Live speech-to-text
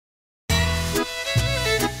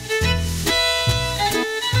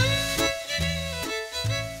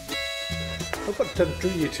What drew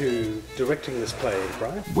you to directing this play,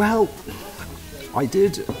 Brian? Well, I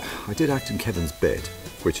did act in Kevin's Bed,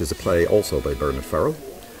 which is a play also by Bernard Farrell,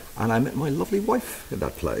 and I met my lovely wife in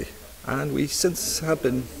that play. And we since have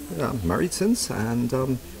been married since, and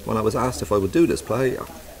when I was asked if I would do this play,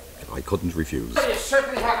 I couldn't refuse. You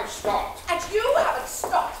certainly haven't stopped. And you haven't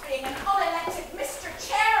stopped being an unelected Mr.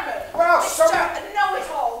 Chairman. Well, Mr.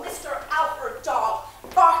 Know-it-all, Mr. Alfred Dog,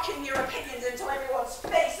 barking your opinions into everyone's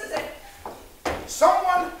faces and...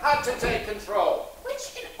 Someone had to take control.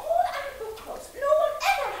 Which in all our book clubs, no one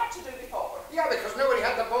ever had to do before. Yeah, because nobody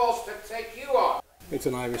had the balls to take you on. It's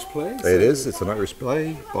an Irish play. It is. It's an Irish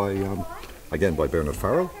play by, again, by Bernard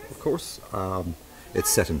Farrell, of course. It's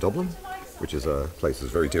set in Dublin, which is a place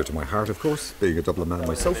that's very dear to my heart, of course, being a Dublin man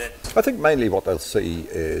myself. I think mainly what they'll see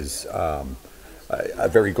is a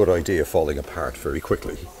very good idea falling apart very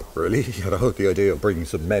quickly, really. You know, the idea of bringing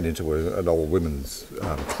some men into an all-women's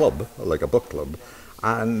club, like a book club,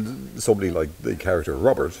 and somebody like the character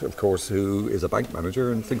Robert, of course, who is a bank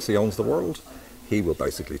manager and thinks he owns the world. He will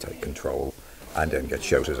basically take control and then get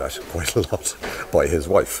shouted at quite a lot by his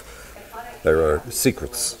wife. There are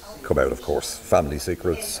secrets come out, of course, family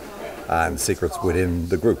secrets and secrets within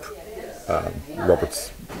the group.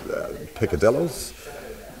 Robert's picadillos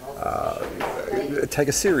take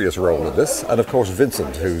a serious role in this, and of course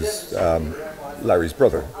Vincent, who's Larry's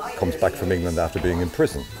brother, comes back from England after being in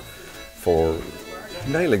prison for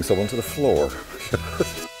nailing someone to the floor.